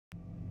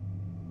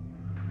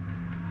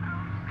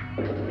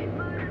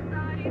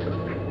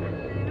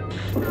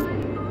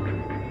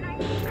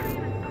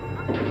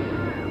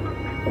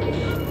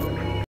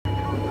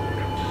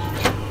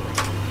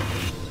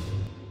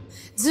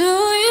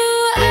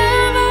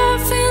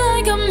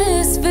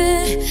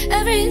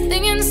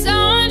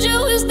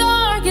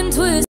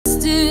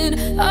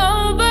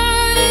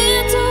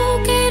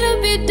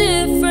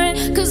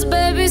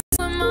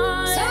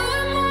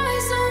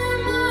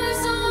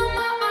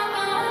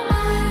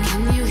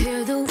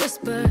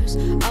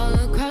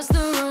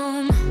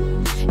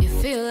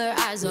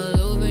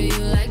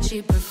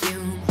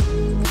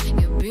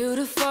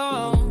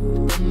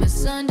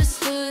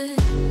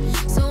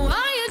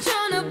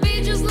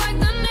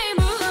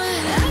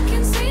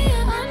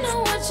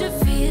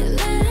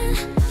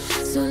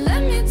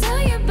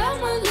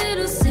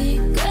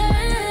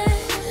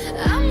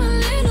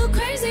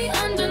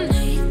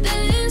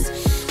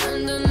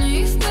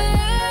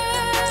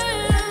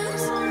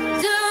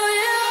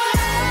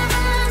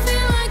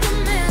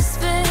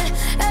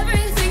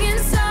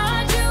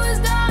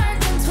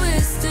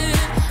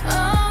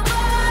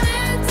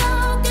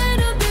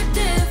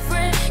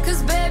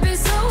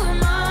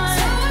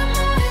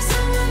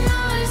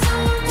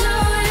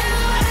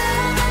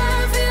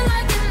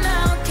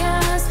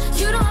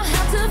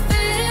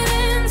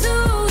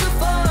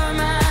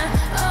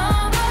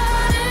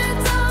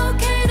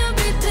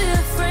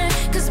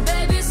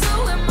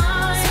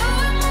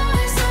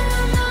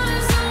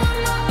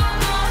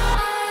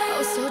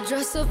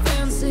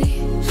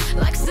fancy,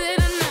 like Sid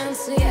and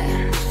Nancy.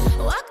 Yeah.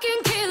 Oh, I can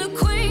kill a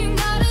queen,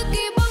 gotta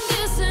keep on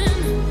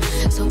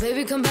kissing. So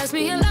baby, come pass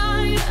me a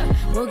lighter.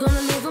 We're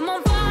gonna leave 'em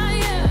on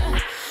fire.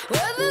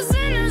 We're the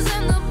sinners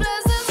and the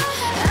blessings.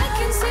 I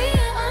can see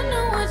it, I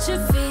know what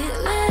you're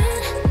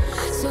feeling.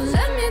 So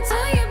let me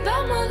tell you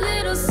about my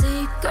little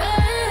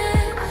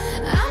secret.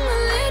 I'm a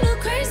little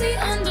crazy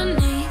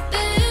underneath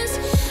this,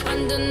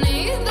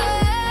 underneath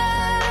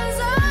this.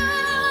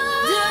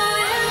 Do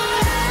you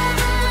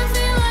ever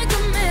feel like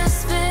a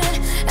misfit?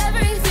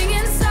 Everything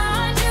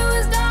inside you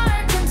is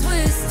dark and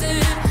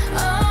twisted.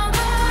 Oh,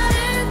 but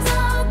it's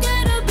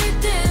okay to be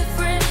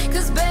different,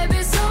 'cause baby,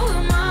 so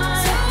am I.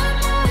 So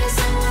am I,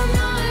 so am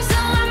I, so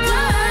am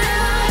I. Do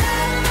you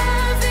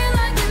ever feel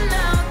like an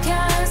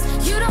outcast?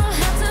 You don't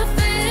have to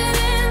fit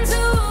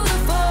into the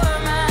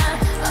format.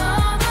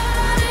 Oh,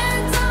 but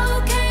it's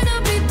okay to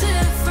be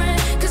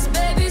different, 'cause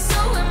baby, so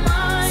am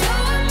I. So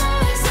am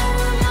I, so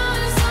am I,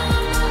 so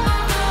am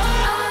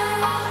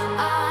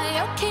I.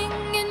 You're king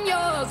and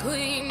you're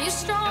queen. You're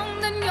strong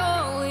and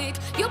you're weak.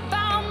 You're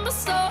bound but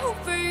so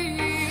free.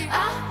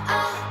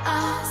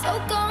 So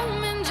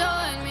come and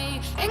join me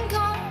and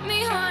call me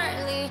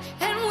Harley,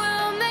 and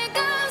we'll make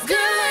us good.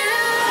 Do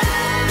you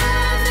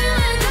ever feel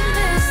like a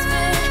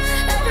misfit?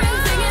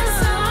 Everything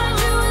inside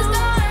you is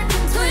dark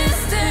and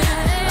twisted.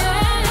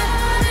 Oh,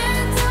 but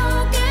it's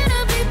okay to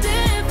be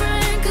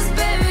different, 'cause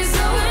baby,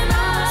 so am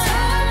I. So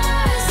am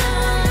I, so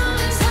am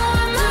I, so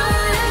am I.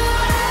 Do you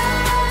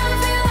ever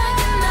feel like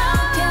an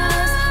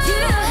outcast? You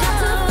don't have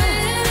to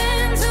fit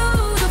into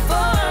the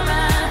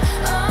format.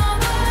 Oh,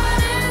 but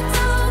it's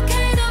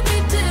okay to be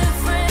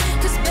different,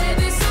 'cause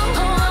baby, so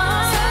am I.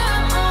 So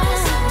am I,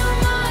 so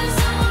am I,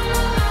 so am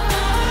I.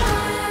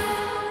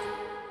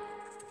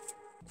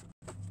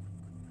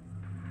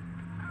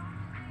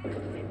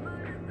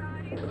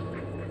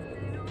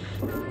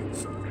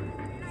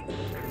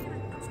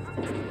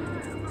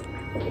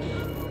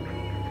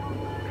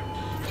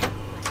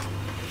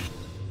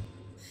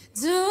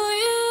 Do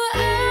you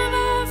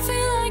ever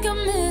feel like a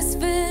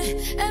misfit?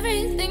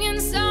 Everything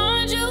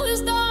inside you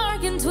is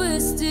dark and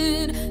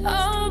twisted.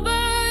 Oh,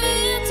 but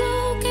it's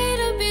okay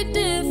to be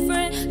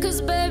different,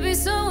 'cause baby,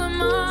 so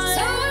am I.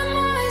 So am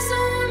I, so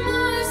am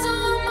I, so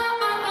am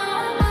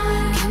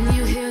I. Can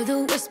you hear the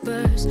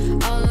whispers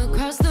all